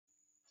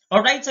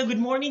All right, so good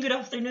morning, good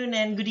afternoon,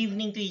 and good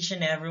evening to each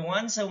and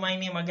everyone. So my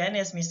name again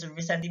is Mr.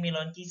 Vicente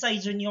Milon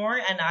Kisay Jr.,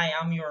 and I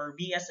am your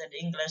BS in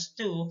English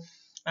 2,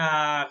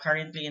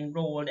 currently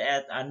enrolled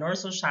at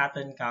Norso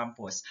Shaton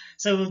campus.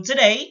 So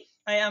today,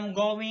 I am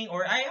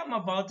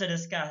about to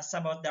discuss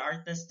about the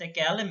artistic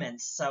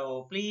elements.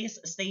 So please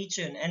stay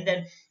tuned. And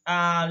then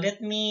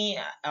let me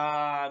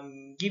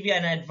give you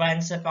an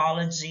advanced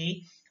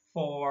apology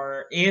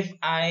for if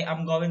I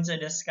am going to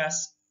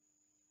discuss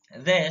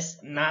this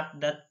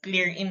not that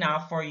clear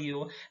enough for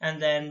you.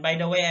 And then, by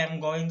the way, I'm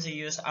going to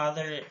use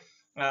other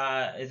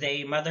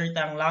the mother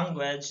tongue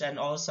language and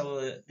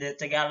also the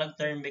Tagalog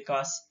term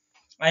because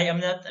I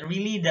am not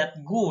really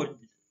that good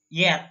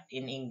yet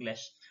in English.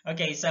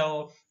 Okay,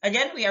 so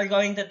again, we are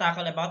going to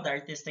tackle about the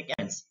artistic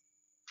elements.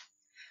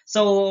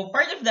 So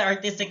part of the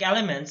artistic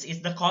elements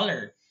is the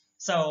color.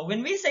 So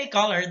when we say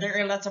color, there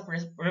are lots of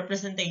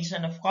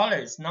representation of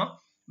colors, no?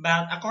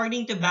 But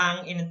according to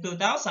Bang in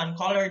 2000,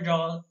 color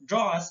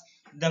draws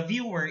the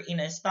viewer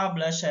in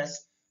establishes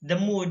the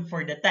mood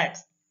for the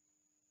text.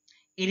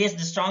 It is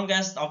the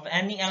strongest of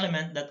any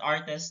element that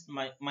artists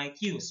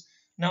might use.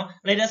 Now,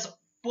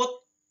 put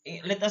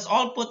let us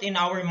all put in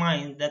our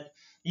mind that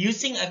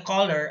using a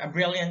color, a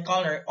brilliant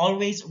color,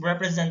 always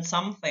represents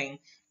something,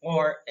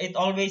 or it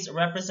always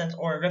represents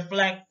or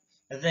reflect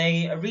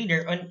the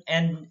reader,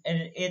 and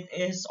it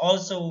is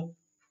also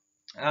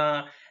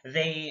uh,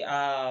 the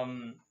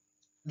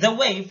the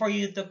way for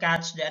you to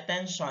catch the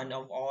attention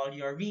of all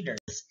your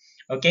readers.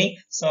 Okay,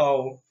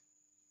 so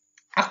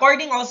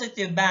according also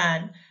to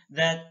Ban,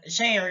 that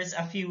shares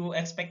a few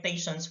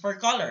expectations for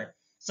color.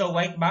 So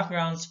white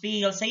backgrounds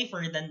feel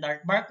safer than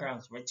dark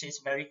backgrounds, which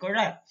is very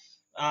correct.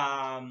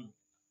 Um,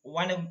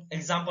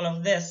 example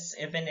of this,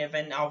 even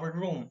our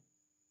room.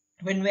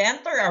 When we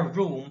enter a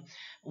room,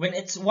 when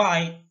it's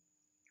white,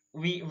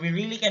 we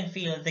really can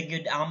feel the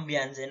good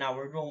ambience in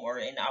our room or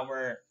in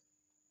our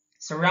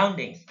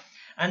surroundings.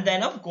 And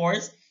then of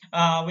course,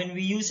 when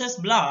we use as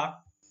black,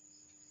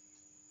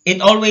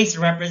 it always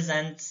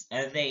represents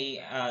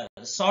the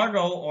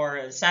sorrow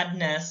or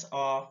sadness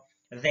of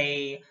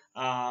the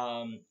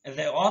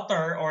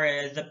author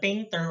or the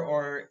painter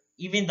or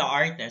even the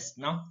artist,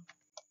 no?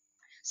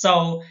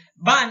 So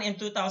Ban in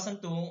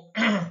 2002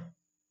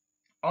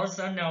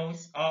 also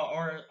knows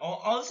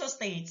also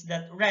states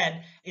that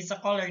red is a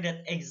color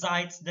that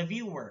excites the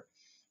viewer.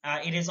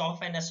 It is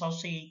often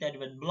associated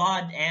with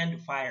blood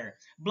and fire.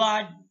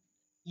 Blood,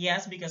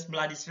 yes, because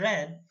blood is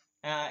red.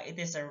 It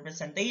is a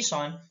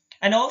representation,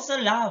 and also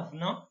love.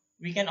 No,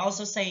 we can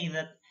also say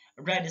that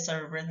red is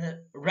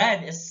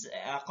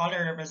a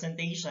color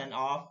representation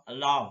of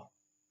love.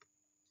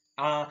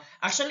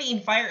 Actually, in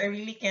fire, I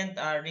really can't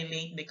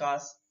relate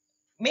because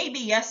maybe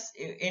yes,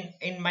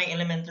 in my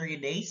elementary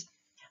days,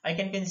 I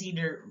can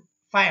consider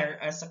fire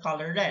as a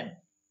color red,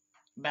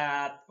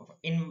 but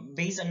in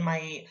based on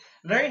my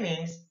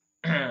learnings,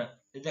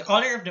 the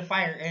color of the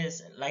fire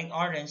is light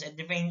orange. It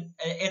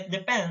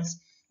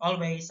depends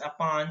always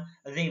upon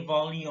the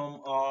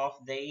volume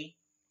of the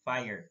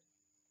fire.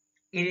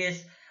 It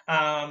is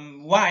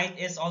white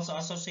is also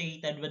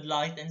associated with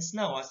light and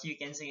snow, as you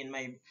can see in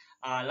my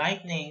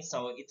lightning.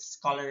 So it's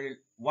colored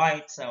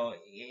white. So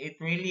it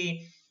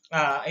really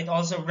it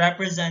also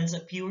represents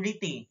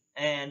purity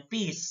and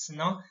peace.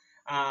 No,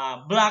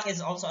 black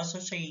is also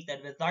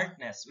associated with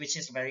darkness, which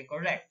is very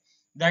correct.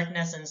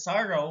 Darkness and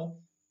sorrow,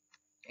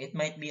 it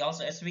might be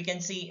also, as we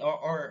can see,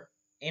 or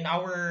in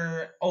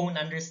our own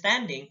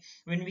understanding,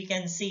 when we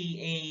can see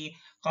a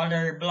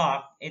color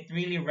block, it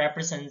really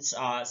represents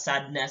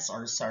sadness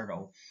or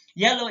sorrow.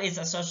 Yellow is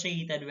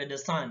associated with the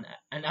sun,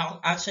 and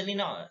actually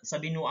no, sa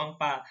binuang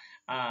pa,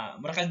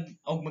 mura kag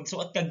og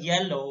magsuot kag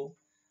yellow,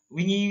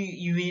 when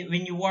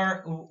you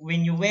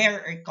wear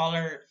a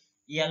color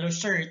yellow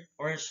shirt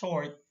or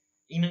short,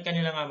 ingon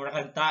kanila nga mura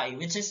kag tae,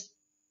 which is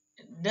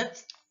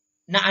that's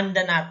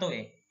naanda nato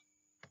eh,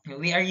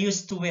 we are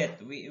used to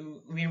it. We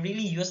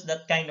really use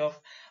that kind of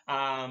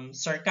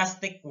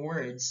sarcastic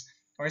words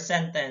or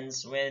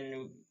sentence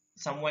when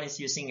someone is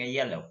using a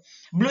yellow.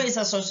 Blue is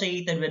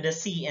associated with the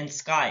sea and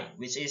sky,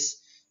 which is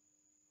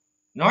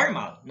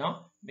normal,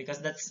 no?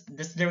 Because that's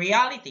the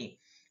reality.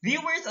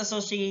 Viewers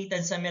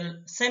associated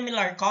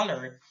similar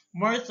color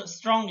more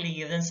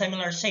strongly than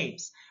similar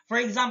shapes. For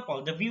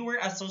example, the viewer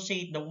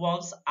associate the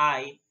wolf's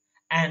eye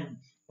and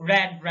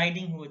Red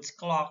Riding Hood's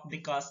clock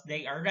because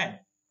they are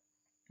red.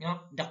 You know,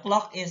 the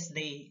clock is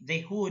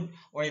the hood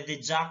or the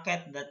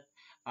jacket that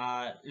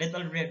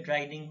Little Red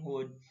Riding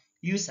Hood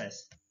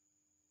uses.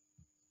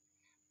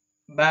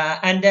 But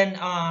and then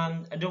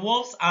the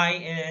wolf's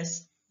eye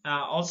is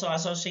also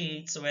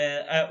associates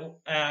with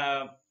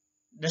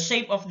the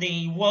shape of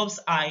the wolf's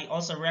eye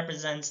also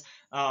represents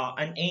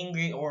an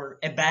angry or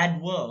a bad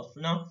wolf,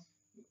 no?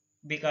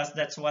 Because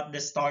that's what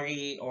the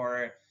story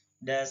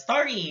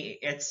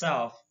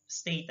itself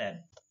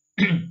stated.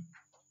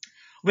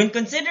 When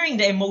considering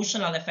the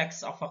emotional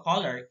effects of a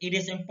color, it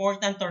is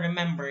important to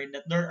remember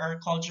that there are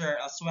culture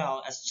as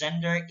well as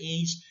gender,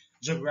 age,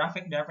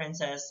 geographic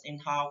differences in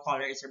how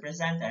color is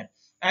represented.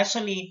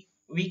 Actually,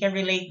 we can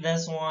relate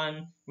this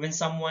one when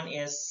someone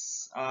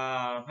is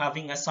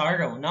having a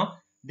sorrow, no?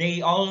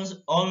 They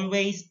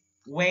always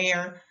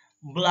wear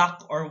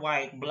black or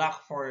white.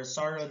 Black for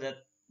sorrow,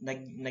 that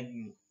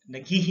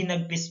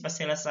naghihinagpis pa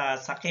sila sa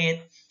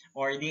sakit,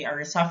 or they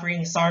are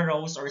suffering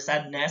sorrows or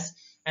sadness.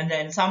 And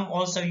then some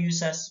also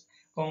uses,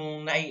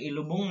 kung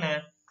naiilubong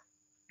na,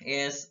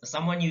 is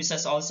someone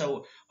uses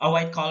also a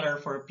white color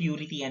for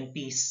purity and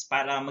peace,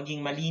 para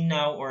maging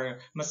malinaw or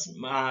mas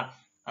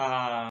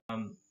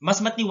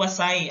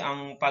matiwasay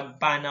ang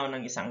pagpanaw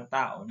ng isang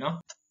tao, no?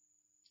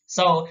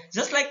 So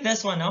just like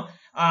this one, no,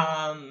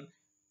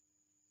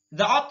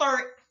 the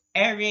author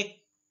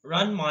Eric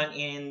Runman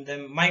in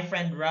the My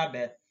Friend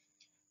Rabbit,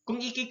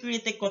 kung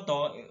ikikritik ko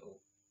to,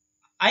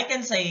 I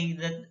can say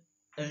that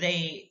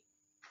they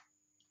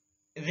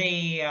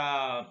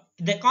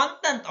the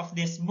content of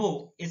this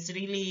book is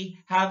really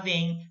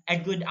having a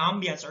good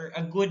ambience, or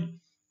a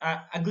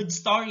good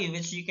story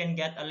which you can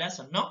get a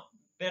lesson, no?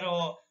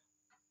 Pero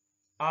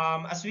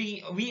as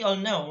we all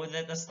know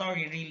that the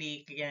story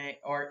really can,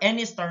 or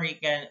any story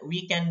can,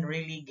 we can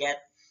really get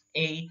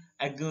a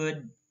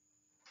good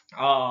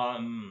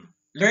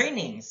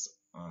learnings,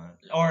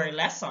 or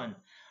lesson,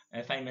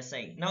 if I may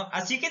say. Now,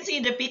 as you can see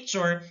in the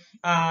picture,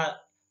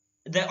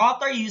 the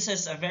author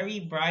uses a very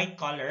bright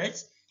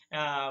colors,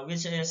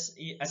 which is,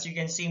 as you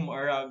can see,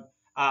 more of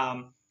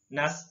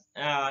nas,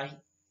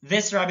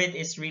 this rabbit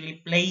is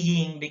really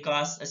playing,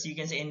 because as you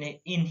can see in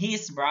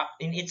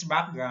its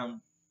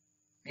background,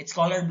 it's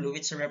color blue,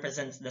 which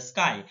represents the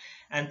sky,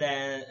 and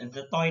then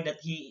the toy that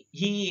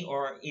he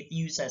or it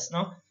uses,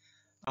 no?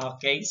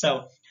 Okay,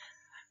 so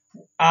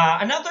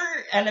another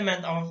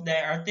element of the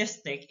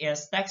artistic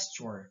is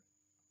texture.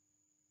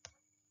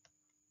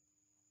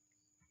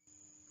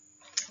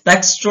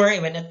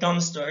 Texture, when it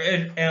comes to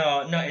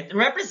no, it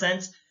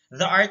represents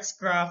the art's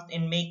craft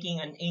in making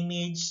an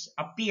image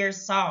appear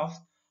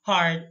soft,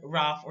 hard,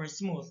 rough, or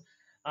smooth.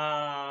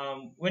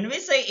 When we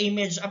say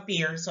image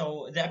appear,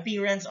 so the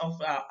appearance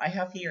of, I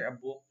have here a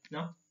book,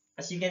 no?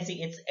 As you can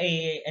see, it's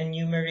a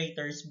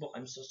enumerator's book.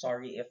 I'm so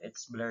sorry if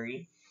it's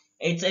blurry.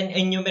 It's an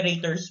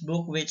enumerator's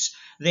book, which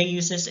they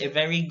uses a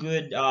very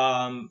good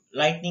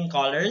lightning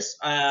colors,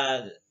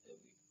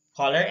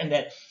 color, and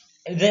that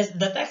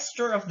the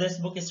texture of this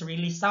book is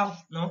really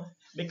soft, no?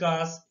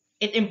 Because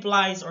it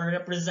implies or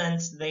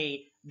represents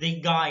the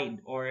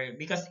guide, or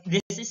because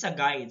this is a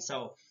guide.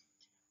 So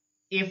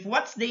if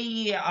what's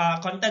the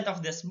content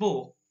of this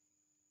book,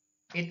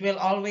 it will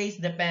always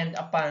depend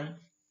upon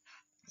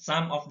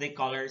some of the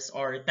colors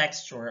or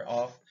texture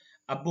of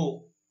a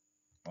book.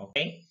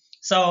 Okay,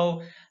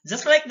 so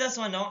just like this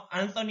one, no?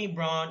 Anthony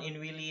Brown in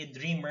Willie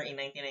Dreamer in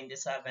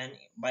 1997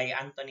 by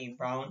Anthony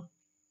Brown.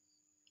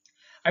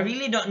 I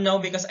really don't know,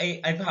 because I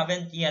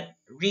haven't yet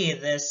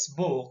read this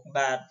book,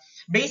 but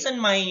based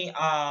on my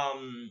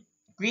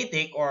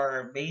critic,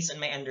 or based on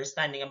my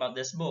understanding about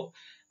this book,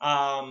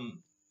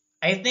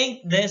 I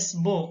think this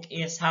book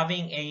is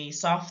having a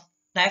soft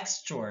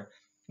texture,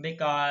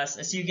 because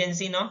as you can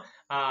see, no,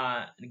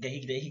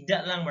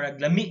 gahigda-higda lang,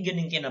 marag lami gyud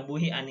ning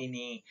kinabuhi ani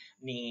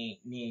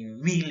ni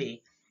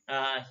Willie.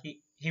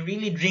 He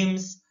really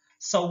dreams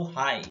so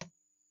high.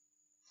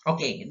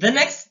 Okay, the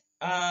next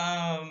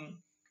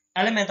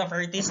element of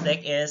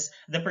artistic is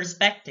the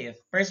perspective.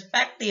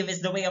 Perspective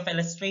is the way of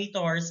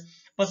illustrators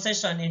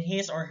position in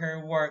his or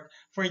her work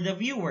for the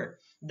viewer.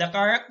 The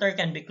character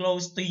can be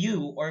close to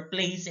you or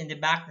placed in the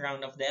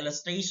background of the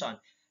illustration.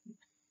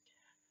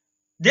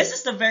 This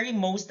is the very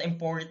most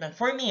important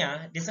for me.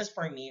 This is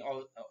for me.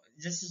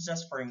 This is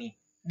just for me.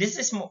 This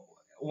is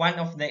one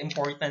of the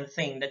important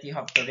thing that you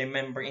have to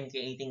remember in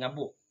creating a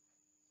book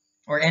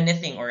or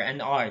anything or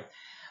an art.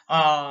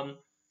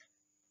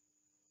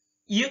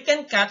 You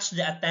can catch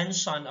the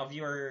attention of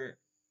your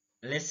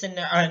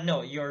listener,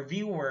 no, your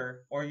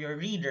viewer or your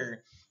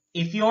reader,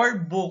 if your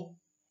book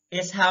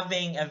is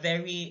having a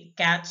very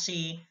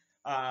catchy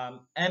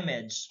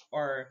image,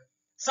 or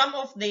some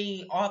of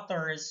the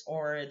authors,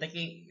 or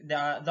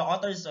the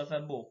authors of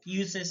a book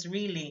uses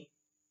really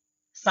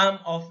some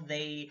of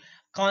the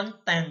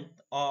content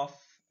of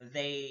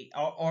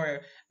or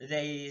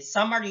the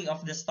summary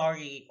of the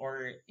story,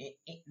 or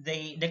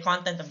the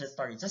content of the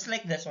story, just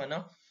like this one,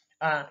 no?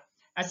 uh,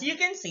 as you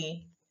can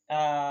see,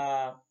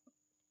 I'm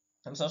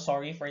so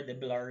sorry for the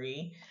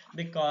blurry,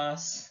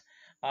 because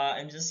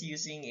I'm just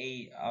using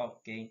a,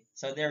 okay,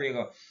 so there you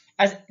go.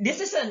 As this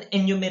is an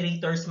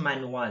enumerator's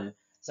manual,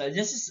 so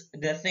this is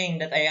the thing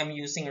that I am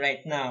using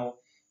right now,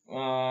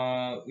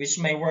 which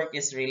my work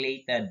is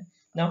related.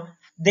 Now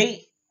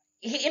they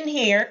in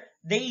here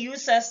they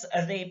uses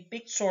the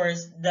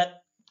pictures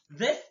that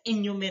this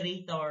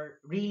enumerator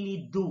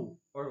really do,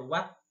 or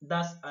what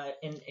does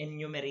an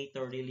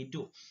enumerator really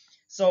do.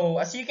 So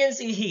as you can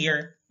see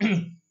here,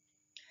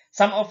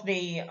 some of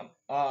the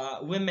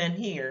women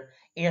here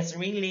is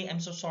really,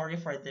 I'm so sorry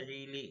for the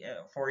really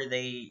for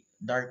the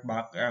dark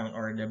background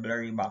or the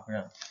blurry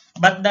background,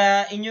 but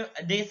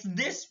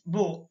this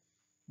book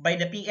by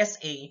the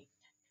PSA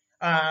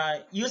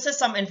uses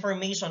some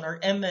information or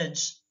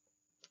image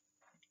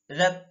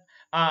that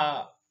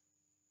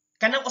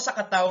kanang usa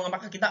ka tawo nga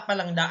makakita pa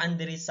lang daan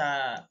diri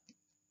sa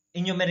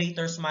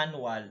enumerator's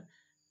manual,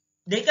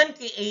 they can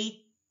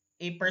create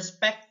a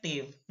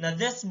perspective na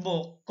this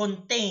book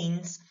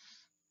contains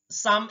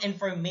some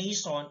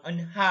information on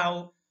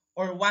how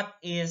or what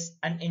is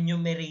an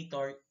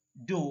enumerator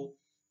do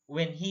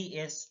when he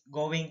is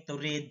going to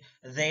read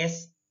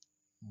this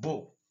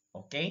book.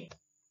 Okay?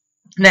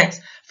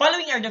 Next,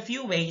 following are the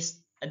few ways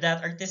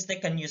that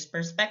artistic can use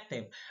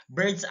perspective.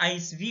 Bird's eye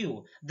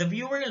view. The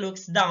viewer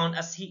looks down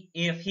as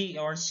if he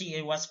or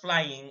she was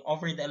flying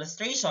over the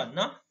illustration,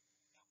 no?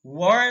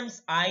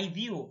 Worm's eye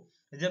view.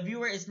 The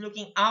viewer is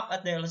looking up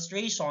at the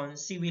illustration,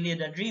 see Willie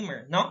the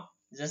Dreamer, no?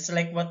 Just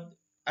like what,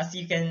 as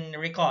you can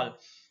recall.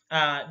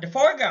 The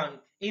foreground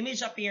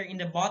image appear in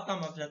the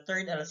bottom of the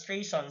third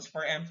illustrations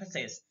for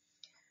emphasis.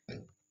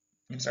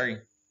 I'm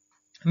sorry.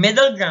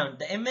 Middle ground,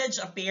 the image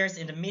appears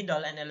in the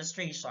middle and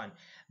illustration.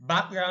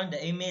 Background,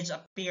 the image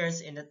appears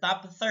in the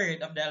top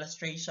third of the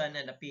illustration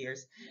and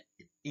appears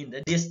in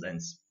the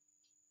distance.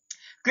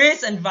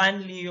 Chris and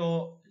Van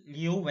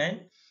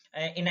Leeuwen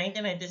in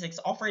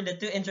 1996 offered the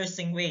two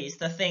interesting ways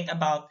to think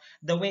about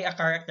the way a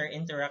character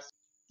interacts.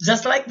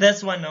 Just like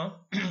this one, no?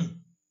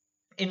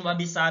 In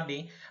Wabi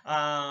Sabi,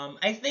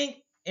 I think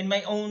in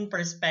my own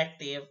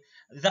perspective,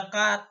 the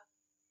cat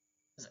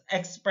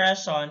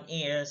expression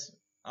is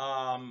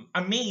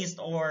amazed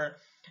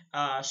or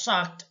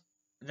shocked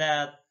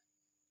that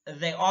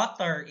the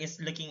author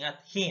is looking at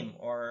him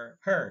or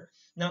her.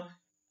 No,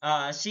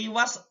 she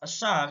was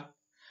shocked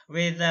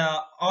with the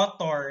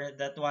author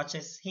that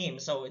watches him.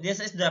 So this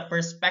is the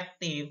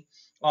perspective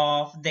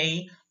of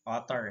the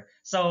author.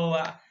 So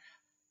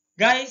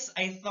guys,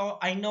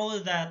 I know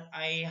that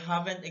I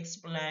haven't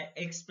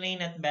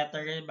explained it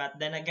better, but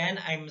then again,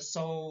 I am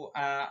still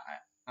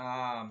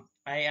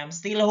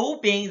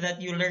hoping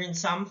that you learned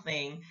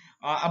something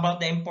about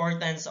the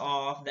importance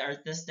of the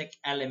artistic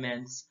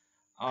elements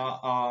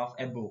of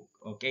a book.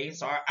 Okay,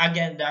 so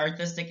again, the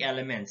artistic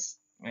elements.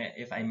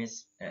 If I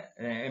miss,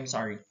 I'm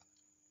sorry.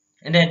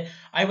 And then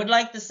I would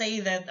like to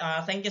say that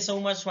thank you so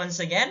much once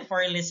again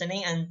for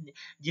listening and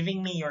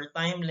giving me your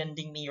time,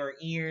 lending me your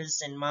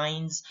ears and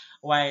minds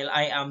while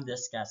I am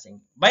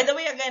discussing. By the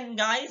way, again,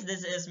 guys,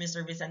 this is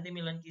Mr. Vicente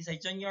Milon Kisay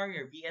Jr.,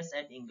 your BS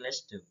Ed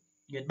English 2.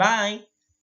 Goodbye.